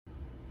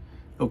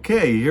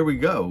Okay, here we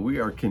go. We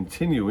are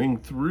continuing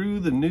through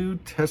the New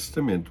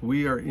Testament.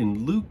 We are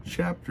in Luke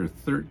chapter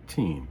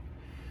 13.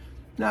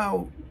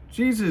 Now,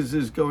 Jesus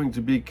is going to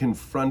be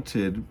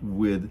confronted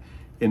with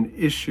an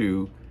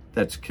issue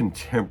that's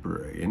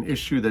contemporary, an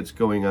issue that's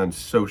going on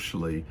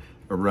socially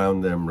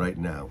around them right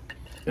now.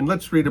 And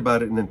let's read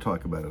about it and then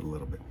talk about it a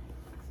little bit.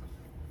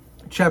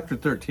 Chapter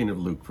 13 of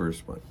Luke, verse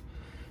 1.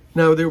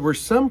 Now, there were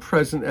some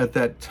present at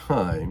that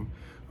time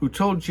who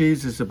told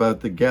Jesus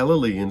about the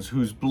Galileans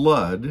whose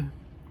blood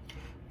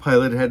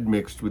Pilate had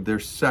mixed with their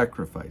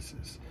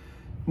sacrifices.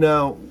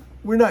 Now,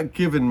 we're not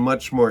given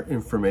much more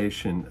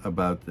information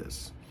about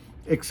this,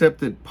 except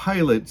that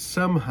Pilate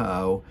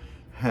somehow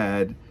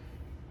had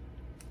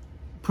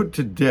put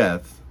to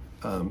death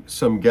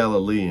some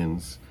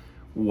Galileans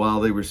while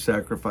they were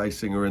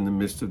sacrificing or in the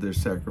midst of their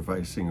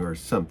sacrificing or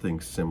something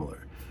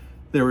similar.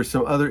 There were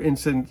some other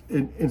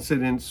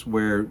incidents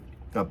where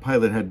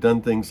Pilate had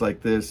done things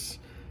like this.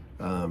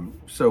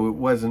 So it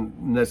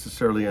wasn't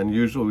necessarily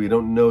unusual. We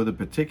don't know the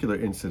particular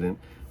incident,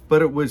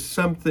 but it was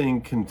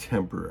something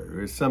contemporary.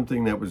 It was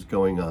something that was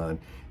going on,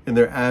 and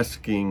they're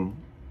asking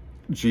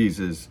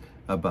Jesus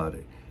about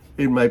it.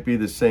 It might be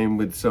the same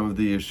with some of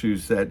the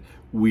issues that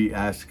we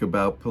ask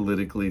about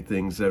politically,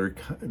 things that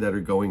are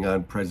going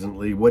on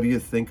presently. What do you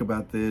think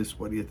about this?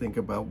 What do you think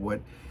about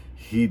what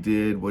he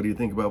did? What do you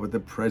think about what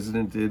the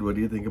president did? What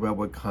do you think about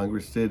what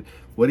Congress did?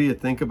 What do you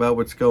think about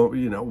what's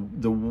going,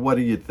 the what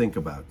do you think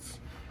abouts?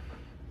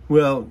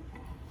 Well,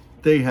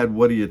 they had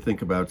what do you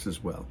think abouts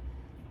as well.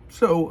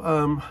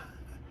 So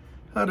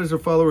how does a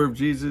follower of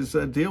Jesus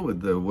deal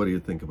with the what do you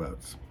think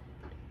abouts?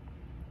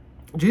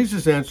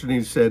 Jesus answered and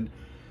he said,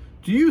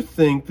 do you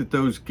think that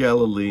those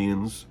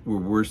Galileans were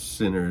worse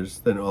sinners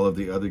than all of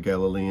the other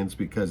Galileans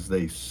because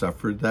they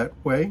suffered that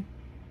way?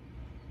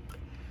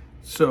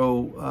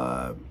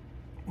 So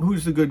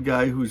who's the good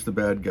guy? Who's the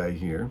bad guy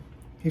here?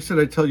 He said,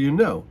 I tell you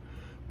no.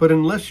 But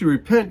unless you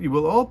repent, you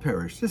will all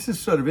perish. This is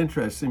sort of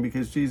interesting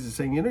because Jesus is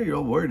saying, you're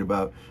all worried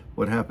about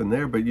what happened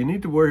there, but you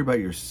need to worry about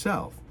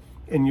yourself.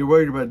 And you're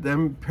worried about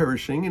them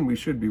perishing, and we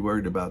should be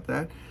worried about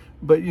that.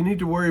 But you need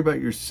to worry about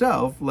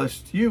yourself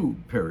lest you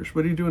perish.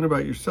 What are you doing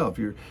about yourself?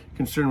 You're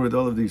concerned with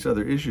all of these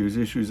other issues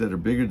that are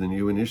bigger than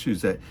you and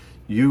issues that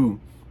you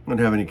don't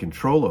have any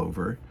control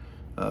over.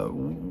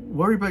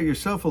 Worry about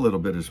yourself a little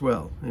bit as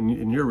well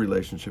in your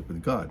relationship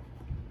with God.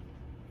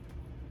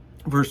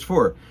 Verse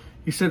 4,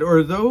 he said,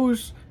 or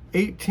those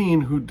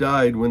 18 who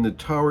died when the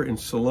tower in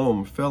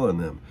Siloam fell on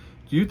them,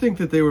 do you think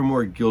that they were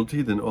more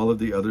guilty than all of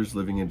the others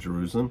living in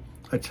Jerusalem?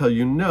 I tell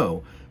you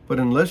no, but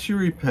unless you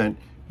repent,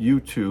 you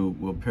too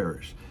will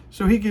perish.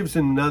 So he gives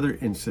another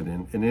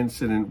incident, an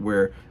incident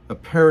where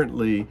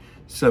apparently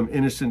some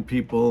innocent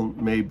people,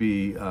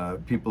 maybe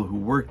people who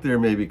work there,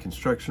 maybe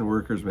construction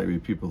workers, maybe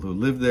people who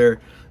live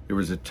there. There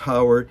was a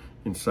tower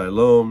in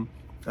Siloam.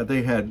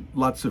 They had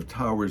lots of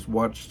towers,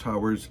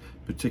 watchtowers,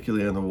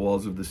 particularly on the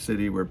walls of the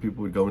city, where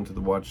people would go into the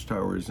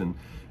watchtowers and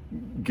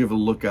give a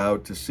look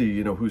out to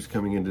see, who's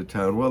coming into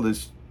town. Well,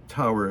 this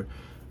tower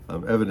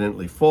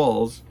evidently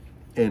falls,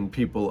 and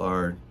people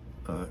are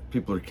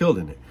killed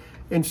in it.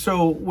 And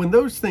so when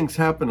those things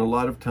happen, a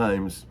lot of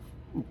times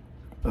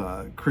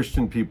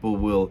Christian people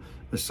will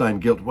assign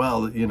guilt.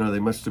 Well, they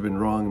must have been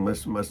wrong,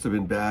 must have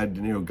been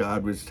bad.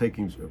 God was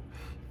taking.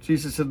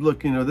 Jesus said,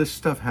 look, this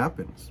stuff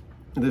happens.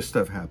 This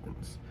stuff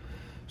happens.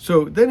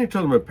 So then he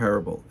told him a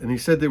parable, and he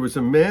said there was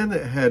a man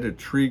that had a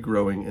tree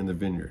growing in the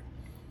vineyard,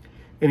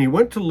 and he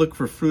went to look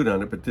for fruit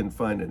on it, but didn't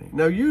find any.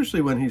 Now,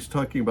 usually when he's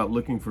talking about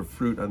looking for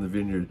fruit on the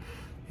vineyard,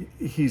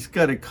 he's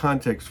got a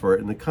context for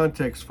it, and the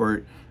context for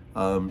it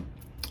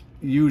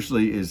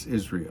usually is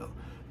Israel,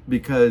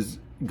 because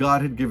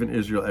God had given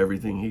Israel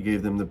everything. He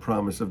gave them the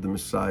promise of the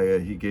Messiah.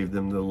 He gave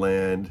them the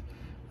land.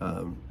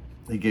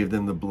 He gave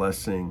them the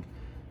blessing.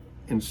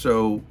 And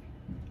so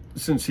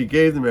since he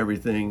gave them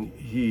everything,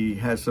 he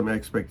has some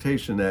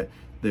expectation that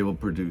they will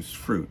produce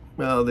fruit.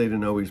 Well, they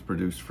didn't always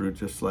produce fruit,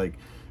 just like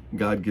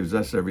God gives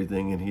us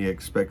everything, and he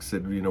expects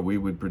that, we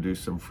would produce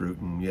some fruit,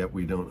 and yet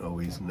we don't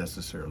always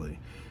necessarily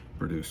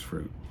produce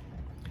fruit.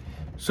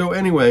 So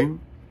anyway,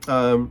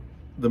 the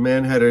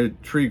man had a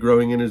tree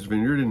growing in his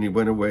vineyard, and he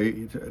went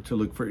away to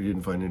look for it. He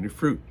didn't find any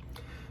fruit.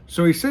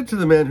 So he said to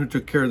the man who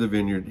took care of the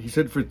vineyard, he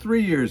said, for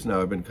 3 years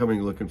now I've been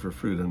coming looking for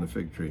fruit on the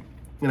fig tree,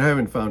 and I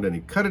haven't found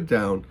any. Cut it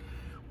down.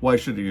 Why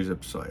should I use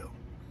up soil?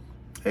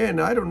 And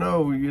I don't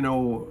know,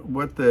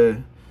 what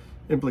the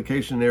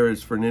implication there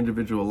is for an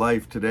individual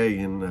life today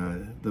in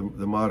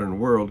the modern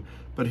world.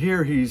 But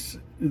here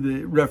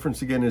the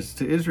reference again is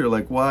to Israel.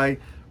 Like, why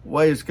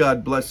is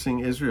God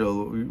blessing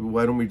Israel?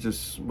 Why don't we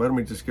just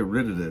get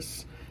rid of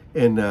this?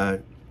 And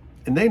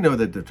they know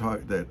that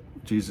that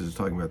Jesus is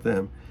talking about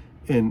them.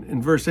 And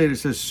in verse 8 it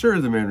says, Sir,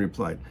 the man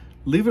replied,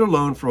 leave it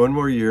alone for 1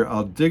 more year.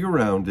 I'll dig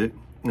around it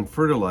and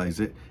fertilize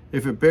it.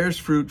 If it bears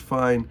fruit,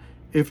 fine.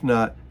 If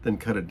not, then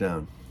cut it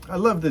down. I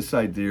love this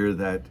idea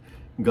that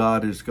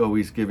God is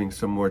always giving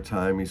some more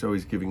time. He's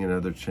always giving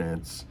another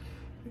chance.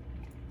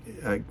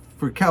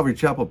 For Calvary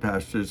Chapel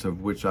pastors,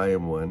 of which I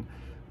am one,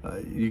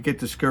 You get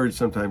discouraged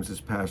sometimes as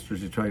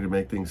pastors. You're trying to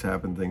make things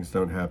happen. Things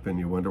don't happen.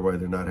 You wonder why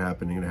they're not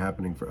happening, and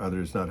happening for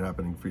others, not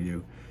happening for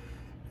you.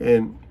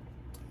 And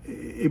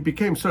it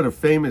became sort of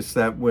famous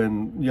that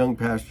when young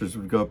pastors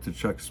would go up to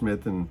Chuck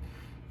Smith and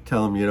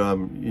tell him,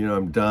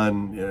 I'm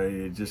done.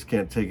 You just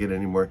can't take it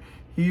anymore.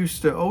 He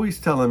used to always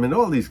tell them, and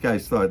all these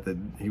guys thought that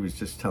he was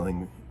just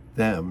telling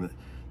them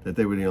that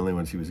they were the only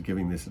ones he was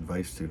giving this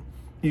advice to.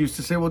 He used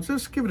to say, well,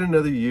 just give it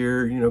another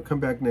year, come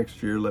back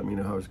next year, let me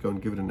know how it's going,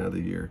 give it another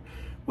year.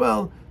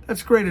 Well,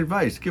 that's great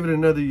advice. Give it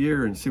another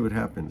year and see what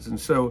happens. And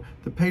so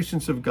the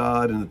patience of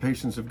God and the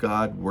patience of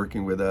God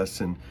working with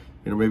us, and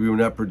maybe we're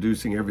not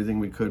producing everything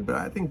we could, but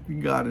I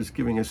think God is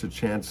giving us a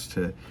chance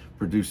to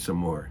produce some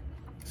more.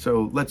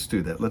 So let's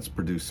do that. Let's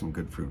produce some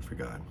good fruit for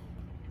God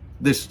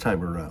this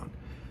time around,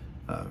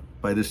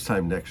 by this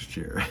time next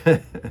year.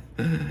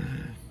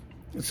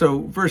 So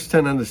verse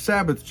 10, on the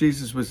Sabbath,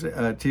 Jesus was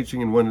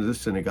teaching in one of the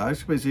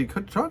synagogues. Basically, he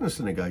taught in a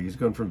synagogue. He's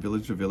going from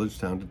village to village,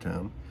 town to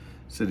town,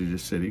 city to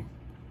city.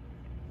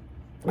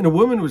 And a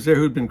woman was there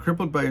who had been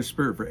crippled by a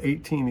spirit for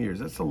 18 years.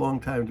 That's a long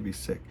time to be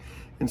sick.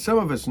 And some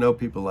of us know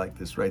people like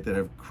this, right, that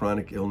have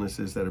chronic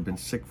illnesses, that have been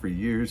sick for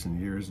years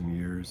and years and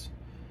years.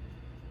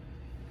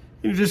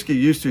 You just get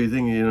used to it,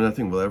 thinking,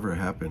 nothing will ever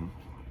happen.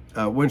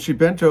 When she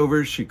bent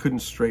over, she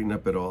couldn't straighten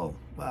up at all.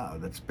 Wow,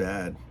 that's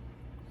bad.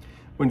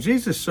 When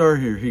Jesus saw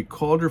her, he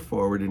called her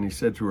forward and he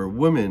said to her,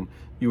 "Woman,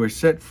 you are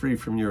set free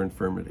from your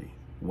infirmity."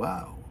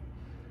 Wow.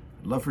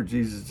 I'd love for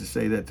Jesus to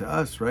say that to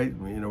us, right,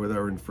 with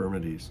our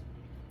infirmities.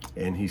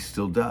 And he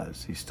still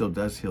does. He still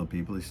does heal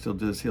people. He still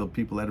does heal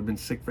people that have been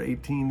sick for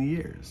 18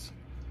 years.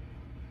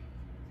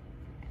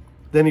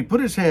 Then he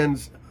put his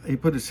hands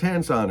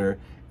on her,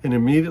 and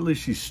immediately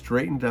she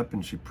straightened up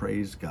and she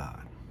praised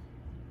God.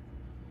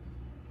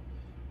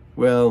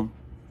 Well,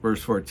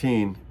 verse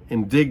 14,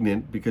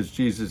 indignant because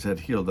Jesus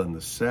had healed on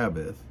the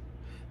Sabbath,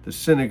 the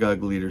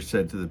synagogue leader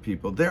said to the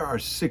people, "There are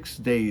 6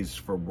 days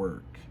for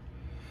work.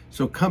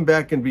 So come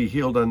back and be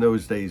healed on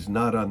those days,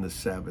 not on the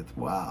Sabbath."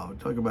 Wow,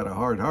 talk about a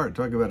hard heart.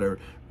 Talk about a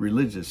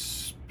religious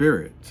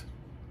spirit.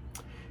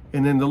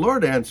 And then the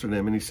Lord answered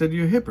him, and he said,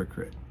 "You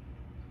hypocrite,"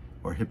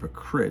 or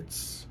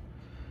hypocrites.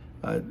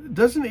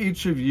 Doesn't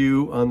each of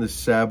you on the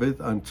Sabbath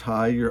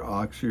untie your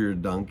ox or your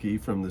donkey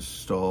from the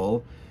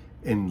stall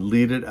and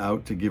lead it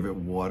out to give it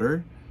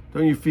water?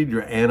 Don't you feed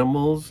your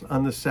animals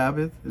on the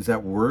Sabbath? Is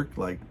that work,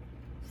 like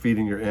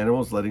feeding your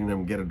animals, letting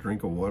them get a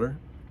drink of water?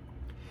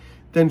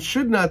 Then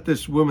should not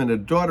this woman, a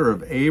daughter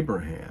of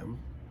Abraham,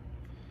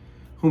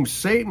 whom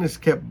Satan has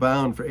kept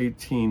bound for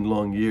 18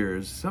 long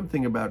years,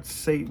 something about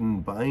Satan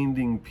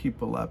binding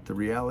people up, the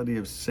reality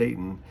of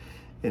Satan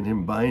and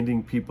him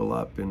binding people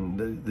up,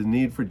 and the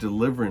need for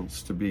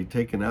deliverance to be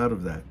taken out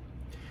of that,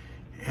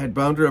 had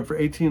bound her up for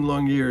 18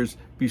 long years,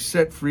 be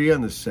set free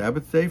on the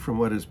Sabbath day from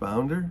what has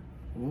bound her?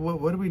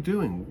 What are we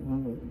doing?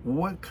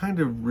 What kind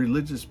of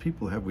religious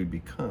people have we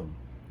become?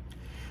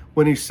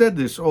 When he said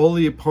this, all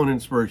the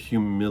opponents were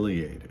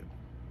humiliated.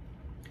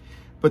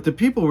 But the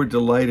people were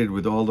delighted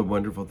with all the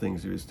wonderful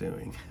things he was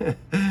doing.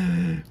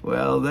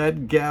 Well,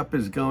 that gap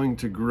is going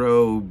to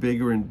grow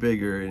bigger and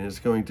bigger, and it's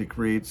going to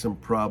create some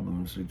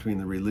problems between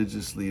the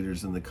religious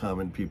leaders and the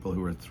common people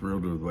who are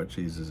thrilled with what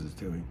Jesus is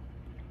doing.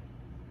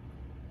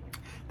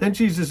 Then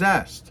Jesus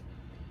asked,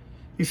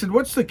 he said,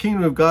 "What's the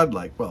kingdom of God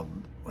like?" Well,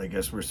 I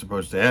guess we're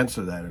supposed to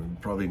answer that, and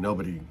probably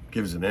nobody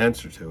gives an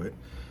answer to it,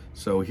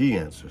 so he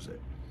answers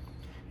it.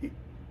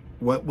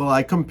 What will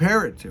I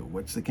compare it to?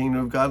 What's the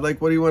kingdom of God like?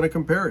 What do you want to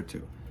compare it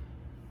to?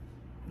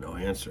 No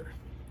answer.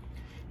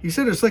 He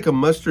said, it's like a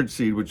mustard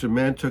seed which a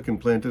man took and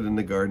planted in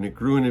the garden. It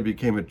grew and it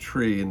became a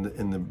tree,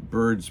 and the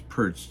birds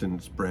perched in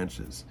its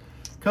branches.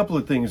 A couple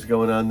of things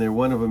going on there.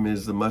 One of them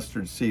is the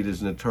mustard seed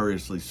is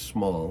notoriously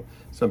small.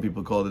 Some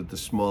people called it the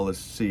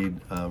smallest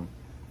seed, on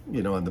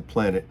the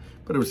planet,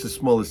 but it was the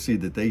smallest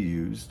seed that they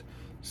used.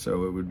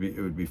 So it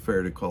would be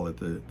fair to call it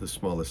the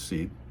smallest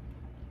seed.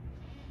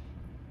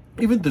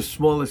 Even the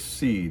smallest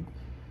seed,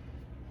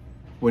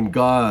 when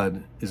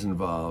God is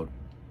involved,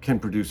 can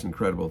produce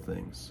incredible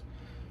things.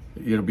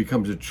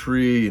 Becomes a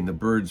tree, and the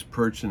birds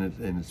perch in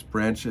its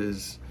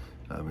branches.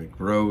 It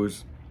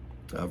grows.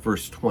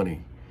 Verse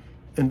 20.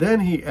 And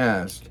then he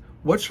asked,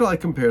 "What shall I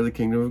compare the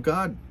kingdom of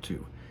God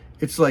to?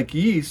 It's like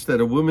yeast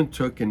that a woman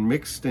took and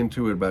mixed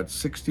into it about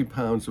 60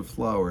 pounds of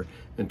flour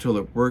until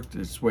it worked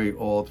its way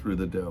all through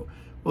the dough."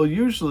 Well,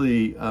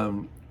 usually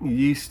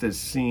yeast is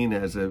seen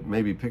as a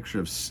maybe picture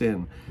of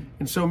sin.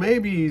 And so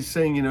maybe he's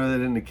saying,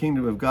 that in the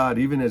kingdom of God,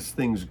 even as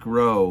things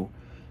grow,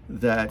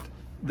 that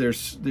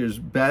there's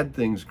bad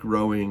things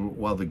growing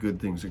while the good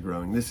things are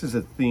growing. This is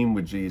a theme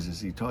with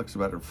Jesus. He talks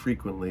about it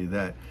frequently,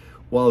 that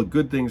while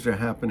good things are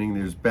happening,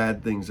 there's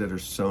bad things that are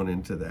sown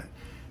into that.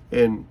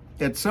 And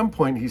at some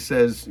point he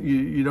says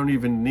you don't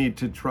even need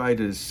to try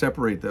to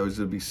separate those.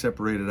 They'll be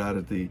separated out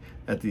at the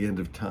end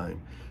of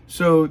time.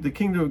 So the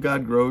kingdom of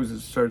God grows. It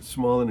starts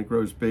small and it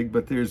grows big,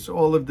 but there's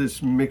all of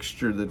this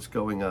mixture that's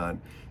going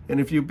on. And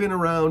if you've been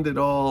around it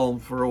all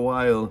for a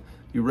while,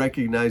 you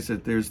recognize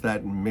that there's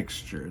that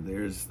mixture.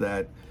 There's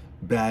that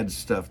bad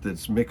stuff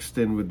that's mixed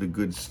in with the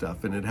good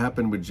stuff. And it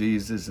happened with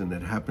Jesus, and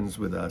it happens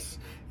with us,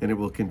 and it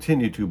will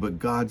continue to, but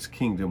God's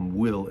kingdom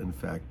will in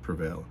fact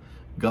prevail.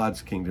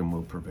 God's kingdom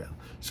will prevail.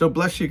 So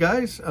bless you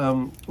guys.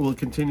 We'll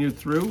continue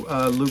through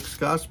Luke's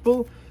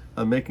gospel,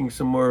 making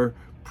some more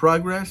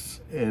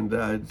progress, and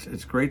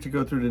it's great to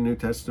go through the New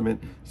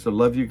Testament. So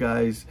love you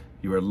guys.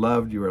 You are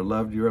loved, you are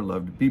loved, you are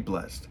loved. Be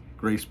blessed.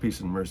 Grace, peace,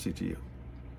 and mercy to you.